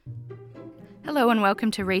Hello and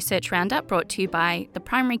welcome to Research Roundup, brought to you by the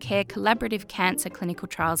Primary Care Collaborative Cancer Clinical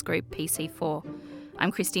Trials Group, PC4. I'm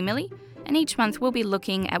Christy Milley, and each month we'll be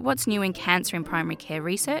looking at what's new in cancer and primary care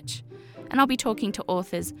research, and I'll be talking to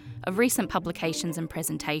authors of recent publications and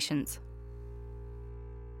presentations.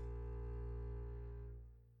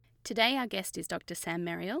 Today our guest is Dr. Sam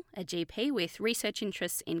Merrill, a GP with research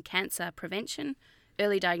interests in cancer prevention,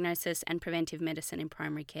 early diagnosis and preventive medicine in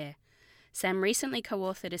primary care. Sam recently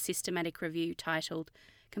co-authored a systematic review titled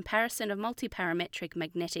Comparison of Multiparametric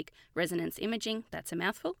Magnetic Resonance Imaging, that's a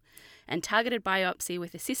mouthful, and Targeted Biopsy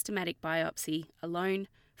with a Systematic Biopsy alone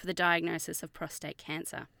for the Diagnosis of Prostate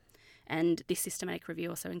Cancer. And this systematic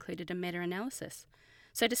review also included a meta-analysis.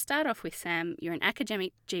 So to start off with, Sam, you're an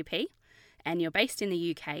academic GP and you're based in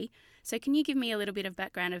the UK. So can you give me a little bit of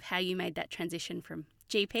background of how you made that transition from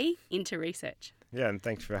GP into research? Yeah, and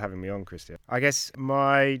thanks for having me on, Christy. I guess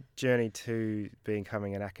my journey to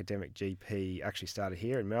becoming an academic GP actually started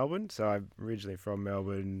here in Melbourne. So I'm originally from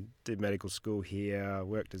Melbourne, did medical school here,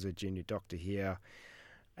 worked as a junior doctor here,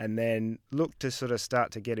 and then looked to sort of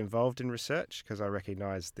start to get involved in research because I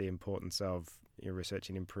recognised the importance of research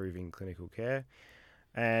in improving clinical care.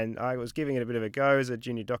 And I was giving it a bit of a go as a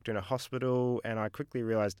junior doctor in a hospital, and I quickly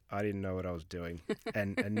realised I didn't know what I was doing,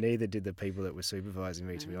 and neither did the people that were supervising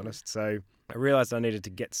me, to be honest. So I realised I needed to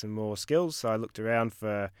get some more skills, so I looked around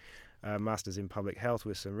for a Masters in Public Health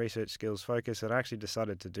with some research skills focus, and I actually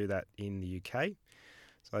decided to do that in the UK.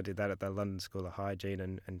 So I did that at the London School of Hygiene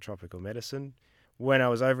and Tropical Medicine. When I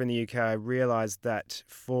was over in the UK, I realised that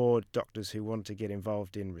for doctors who wanted to get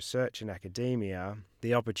involved in research and academia,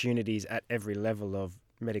 the opportunities at every level of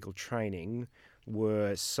medical training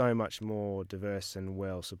were so much more diverse and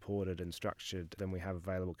well supported and structured than we have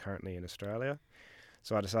available currently in Australia.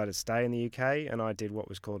 So I decided to stay in the UK, and I did what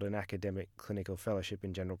was called an academic clinical fellowship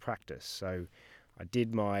in general practice. So I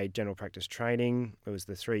did my general practice training. It was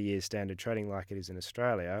the 3-year standard training like it is in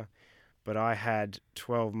Australia, but I had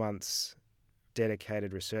 12 months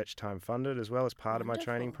dedicated research time funded as well as part of my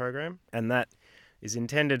training program. And that is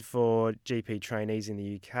intended for GP trainees in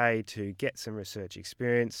the UK to get some research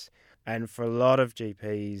experience. And for a lot of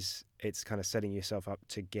GPs, it's kind of setting yourself up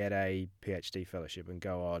to get a PhD fellowship and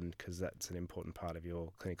go on because that's an important part of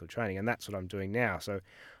your clinical training. And that's what I'm doing now. So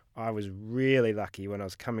I was really lucky when I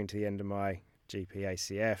was coming to the end of my GP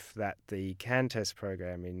ACF that the CANTEST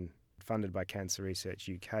program funded by Cancer Research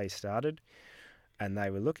UK started. And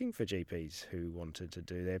they were looking for GPs who wanted to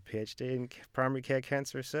do their PhD in primary care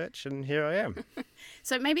cancer research, and here I am.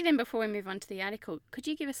 So maybe then before we move on to the article, could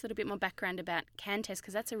you give us a little bit more background about CANTEST,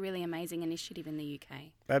 because that's a really amazing initiative in the UK.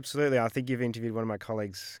 Absolutely. I think you've interviewed one of my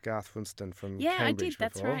colleagues, Garth Winston from Cambridge I did. before.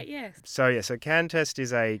 That's right, yes. So CANTEST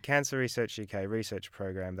is a Cancer Research UK research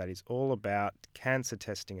program that is all about cancer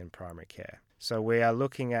testing in primary care. So we are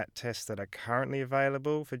looking at tests that are currently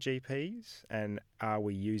available for GPs and are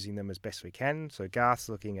we using them as best we can. So Garth's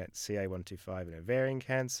looking at CA125 in ovarian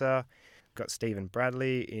cancer. We've got Stephen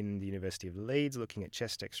Bradley in the University of Leeds looking at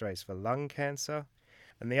chest x-rays for lung cancer.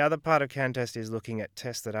 And the other part of CANTEST is looking at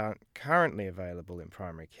tests that aren't currently available in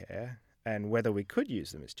primary care and whether we could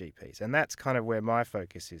use them as GPs. And that's kind of where my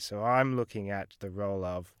focus is. So I'm looking at the role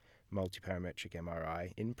of multiparametric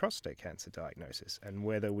MRI in prostate cancer diagnosis and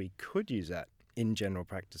whether we could use that in general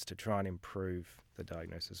practice to try and improve the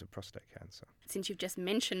diagnosis of prostate cancer. Since you've just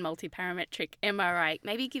mentioned multiparametric MRI,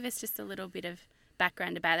 maybe give us just a little bit of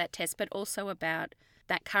background about that test, but also about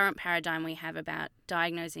that current paradigm we have about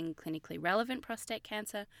diagnosing clinically relevant prostate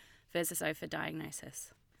cancer versus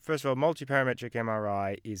overdiagnosis. First of all, multiparametric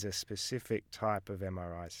MRI is a specific type of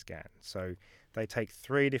MRI scan. So they take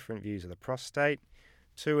 3 different views of the prostate,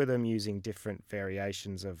 2 of them using different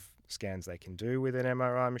variations of scans they can do with an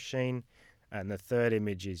MRI machine, and the 3rd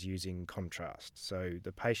image is using contrast. So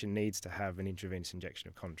the patient needs to have an intravenous injection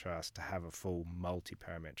of contrast to have a full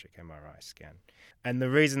multiparametric MRI scan. And the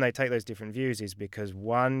reason they take those different views is because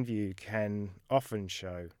one view can often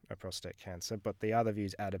show a prostate cancer, but the other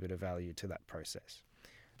views add a bit of value to that process.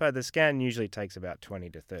 But the scan usually takes about 20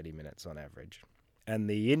 to 30 minutes on average. And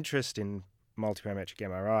the interest in multiparametric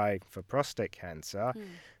MRI for prostate cancer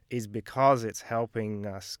is because it's helping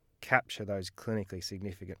us capture those clinically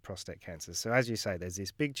significant prostate cancers. So as you say, there's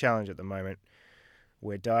this big challenge at the moment.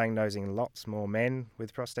 We're diagnosing lots more men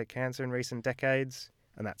with prostate cancer in recent decades,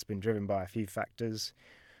 and that's been driven by a few factors.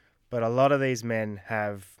 But a lot of these men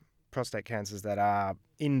have prostate cancers that are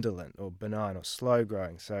indolent or benign or slow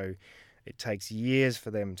growing. So it takes years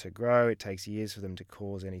for them to grow, it takes years for them to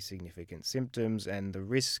cause any significant symptoms, and the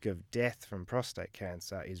risk of death from prostate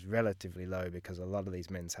cancer is relatively low because a lot of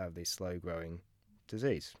these men have this slow growing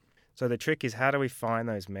disease. So the trick is, how do we find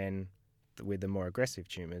those men with the more aggressive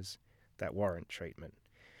tumours that warrant treatment.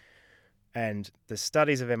 And the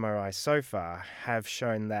studies of MRI so far have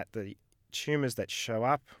shown that the tumours that show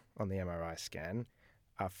up on the MRI scan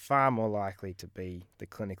are far more likely to be the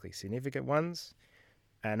clinically significant ones,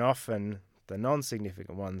 and often the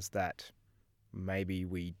non-significant ones that maybe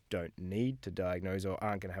we don't need to diagnose or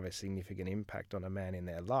aren't going to have a significant impact on a man in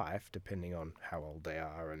their life, depending on how old they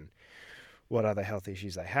are and what other health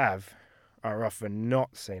issues they have, are often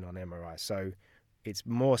not seen on MRI. So it's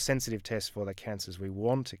more sensitive tests for the cancers we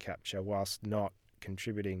want to capture whilst not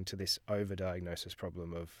contributing to this overdiagnosis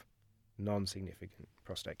problem of non-significant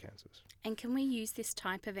prostate cancers. And can we use this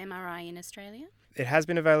type of MRI in Australia? It has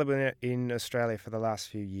been available in Australia for the last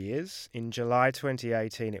few years. In July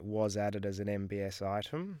 2018, it was added as an MBS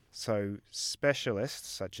item. So specialists,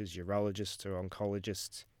 such as urologists or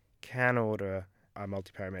oncologists, can order a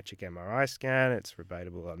multiparametric MRI scan. It's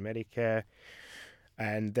rebatable on Medicare.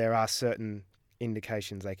 And there are certain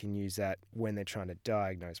indications they can use that when they're trying to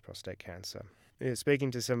diagnose prostate cancer.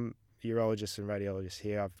 Speaking to some urologists and radiologists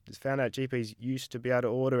here, I've found out GPs used to be able to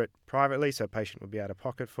order it privately, so a patient would be out of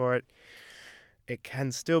pocket for it. It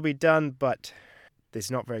can still be done, but it's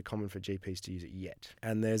not very common for GPs to use it yet.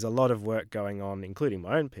 And there's a lot of work going on, including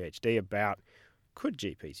my own PhD, about could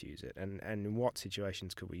GPs use it and in what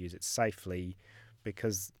situations could we use it safely,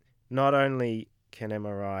 because not only can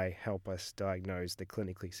MRI help us diagnose the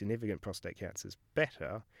clinically significant prostate cancers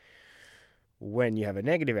better, when you have a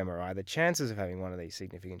negative MRI, the chances of having one of these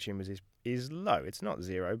significant tumours is low. It's not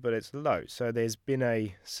zero, but it's low. So there's been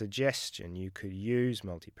a suggestion you could use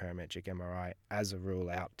multiparametric MRI as a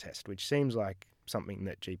rule-out test, which seems like something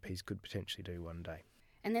that GPs could potentially do one day.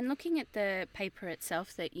 And then looking at the paper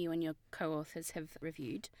itself that you and your co-authors have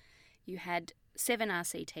reviewed, you had 7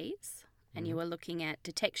 RCTs and you were looking at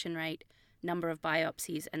detection rate, number of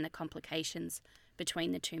biopsies and the complications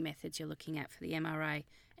between the two methods you're looking at for the MRI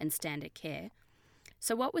and standard care.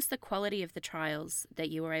 So what was the quality of the trials that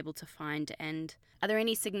you were able to find, and are there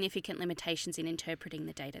any significant limitations in interpreting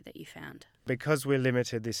the data that you found? Because we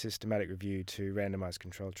limited this systematic review to randomised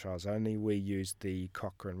controlled trials only, we used the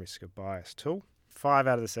Cochrane risk of bias tool. 5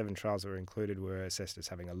 out of the 7 trials that were included were assessed as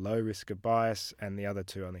having a low risk of bias, and the other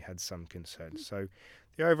 2 only had some concerns. So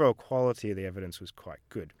the overall quality of the evidence was quite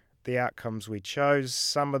good. The outcomes we chose,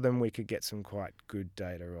 some of them we could get some quite good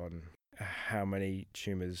data on how many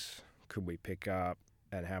tumours could we pick up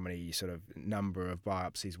and how many sort of number of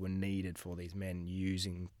biopsies were needed for these men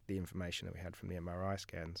using the information that we had from the MRI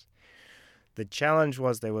scans. The challenge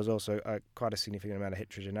was there was also quite a significant amount of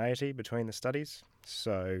heterogeneity between the studies.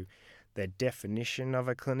 So their definition of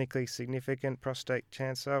a clinically significant prostate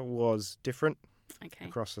cancer was different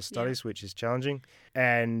across the studies, which is challenging.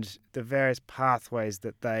 And the various pathways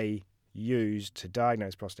that they used to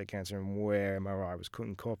diagnose prostate cancer and where MRI was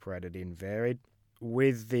incorporated in varied.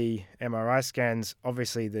 With the MRI scans,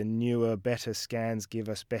 obviously the newer, better scans give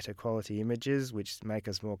us better quality images, which make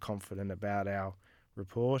us more confident about our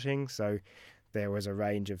reporting. So there was a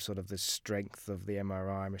range of sort of the strength of the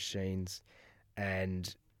MRI machines,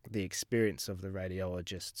 and the experience of the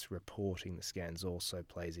radiologists reporting the scans also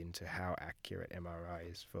plays into how accurate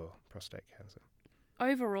MRI is for prostate cancer.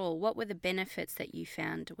 Overall, what were the benefits that you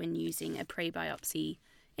found when using a pre-biopsy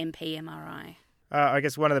MP MRI? I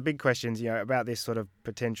guess one of the big questions, about this sort of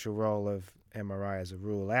potential role of MRI as a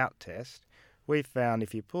rule-out test, we found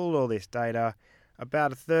if you pulled all this data,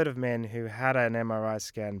 about a third of men who had an MRI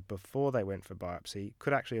scan before they went for biopsy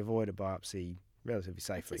could actually avoid a biopsy relatively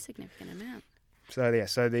safely. That's a significant amount.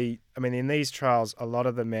 In these trials, a lot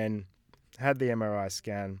of the men had the MRI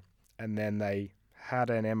scan and then they had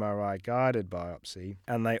an MRI guided biopsy,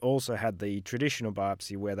 and they also had the traditional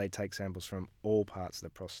biopsy where they take samples from all parts of the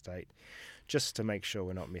prostate just to make sure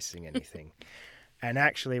we're not missing anything. And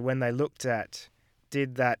actually, when they looked at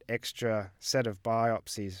did that extra set of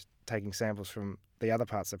biopsies taking samples from the other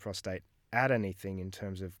parts of the prostate add anything in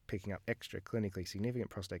terms of picking up extra clinically significant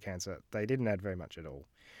prostate cancer, they didn't add very much at all.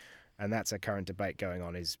 And that's a current debate going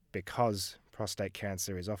on, is because prostate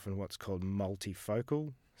cancer is often what's called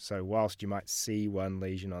multifocal. So whilst you might see one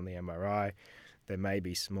lesion on the MRI, there may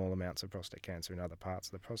be small amounts of prostate cancer in other parts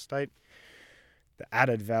of the prostate. The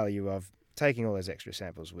added value of taking all those extra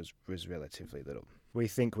samples was relatively little. We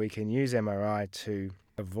think we can use MRI to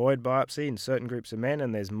avoid biopsy in certain groups of men,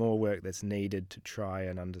 and there's more work that's needed to try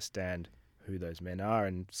and understand who those men are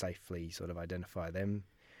and safely sort of identify them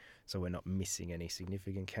so we're not missing any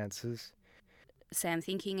significant cancers. Sam,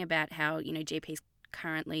 thinking about how, GPs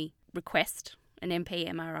currently request an MP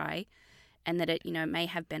MRI and that it, may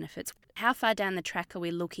have benefits, how far down the track are we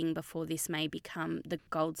looking before this may become the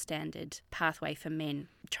gold standard pathway for men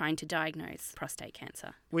trying to diagnose prostate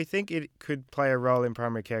cancer? We think it could play a role in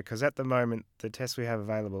primary care because at the moment the tests we have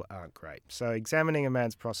available aren't great. So examining a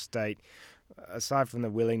man's prostate, aside from the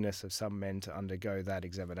willingness of some men to undergo that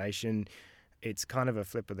examination, it's kind of a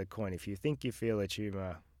flip of the coin. If you think you feel a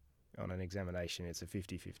tumour on an examination, it's a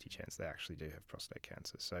 50-50 chance they actually do have prostate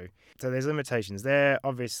cancer. So there's limitations there.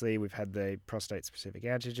 Obviously, we've had the prostate-specific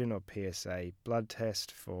antigen or PSA blood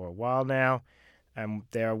test for a while now, and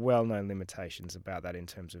there are well-known limitations about that in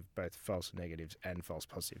terms of both false negatives and false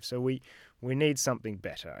positives. So we need something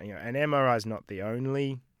better. An MRI is not the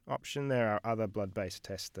only option. There are other blood-based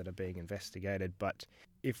tests that are being investigated, but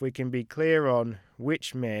if we can be clear on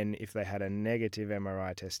which men, if they had a negative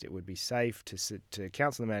MRI test, it would be safe to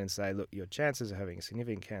counsel the man and say, look, your chances of having a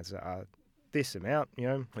significant cancer are this amount.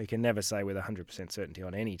 We can never say with 100% certainty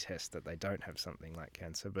on any test that they don't have something like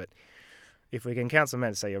cancer, but if we can counsel a man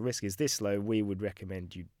and say your risk is this low, we would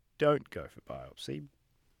recommend you don't go for biopsy.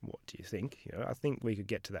 What do you think? I think we could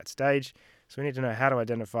get to that stage. So we need to know how to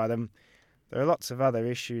identify them. There are lots of other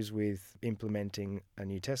issues with implementing a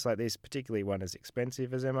new test like this, particularly one as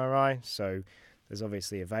expensive as MRI. So there's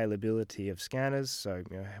obviously availability of scanners. So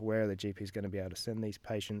where are the GPs going to be able to send these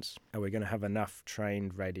patients? Are we going to have enough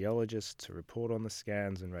trained radiologists to report on the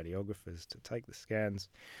scans and radiographers to take the scans?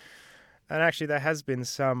 And actually there has been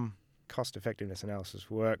some cost-effectiveness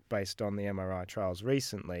analysis work based on the MRI trials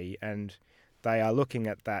recently, and they are looking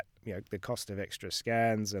at that, the cost of extra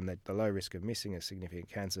scans and the low risk of missing a significant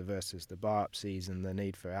cancer versus the biopsies and the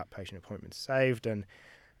need for outpatient appointments saved. And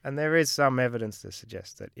there is some evidence to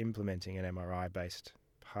suggest that implementing an MRI-based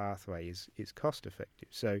pathway is cost-effective.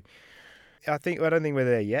 So I don't think we're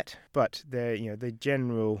there yet, but the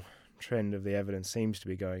general trend of the evidence seems to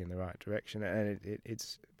be going in the right direction, and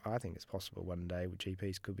I think it's possible one day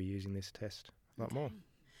GPs could be using this test a lot more.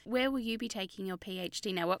 Where will you be taking your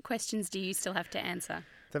PhD now? What questions do you still have to answer?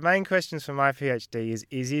 The main questions for my PhD is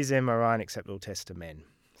MRI an acceptable test to men?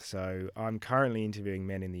 So I'm currently interviewing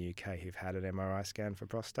men in the UK who've had an MRI scan for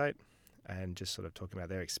prostate and just sort of talking about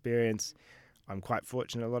their experience. I'm quite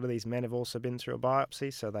fortunate a lot of these men have also been through a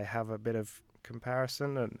biopsy, so they have a bit of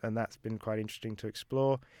comparison, and that's been quite interesting to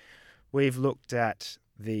explore. We've looked at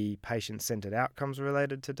the patient-centred outcomes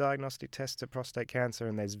related to diagnostic tests of prostate cancer,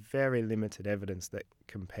 and there's very limited evidence that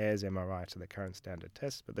compares MRI to the current standard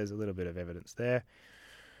test, but there's a little bit of evidence there.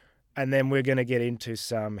 And then we're going to get into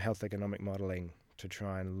some health economic modelling to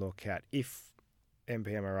try and look at if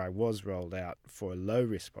MP-MRI was rolled out for a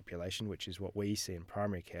low-risk population, which is what we see in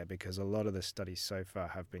primary care, because a lot of the studies so far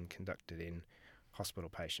have been conducted in hospital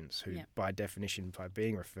patients who, by definition, by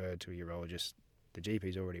being referred to a urologist, the GP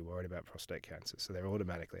is already worried about prostate cancer, so they're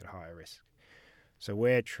automatically at higher risk. So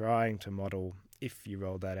we're trying to model, if you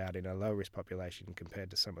rolled that out in a low-risk population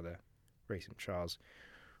compared to some of the recent trials,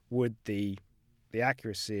 would the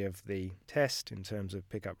accuracy of the test in terms of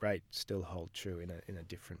pickup rate still hold true in a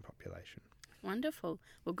different population? Wonderful.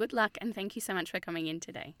 Well, good luck, and thank you so much for coming in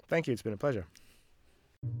today. Thank you. It's been a pleasure.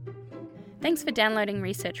 Thanks for downloading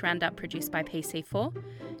Research Roundup produced by PC4.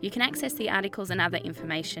 You can access the articles and other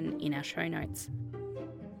information in our show notes.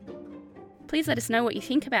 Please let us know what you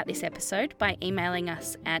think about this episode by emailing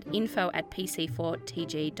us at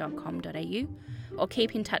info@pc4tg.com.au or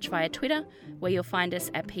keep in touch via Twitter, where you'll find us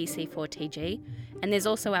at PC4TG, and there's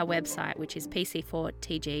also our website, which is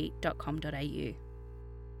pc4tg.com.au.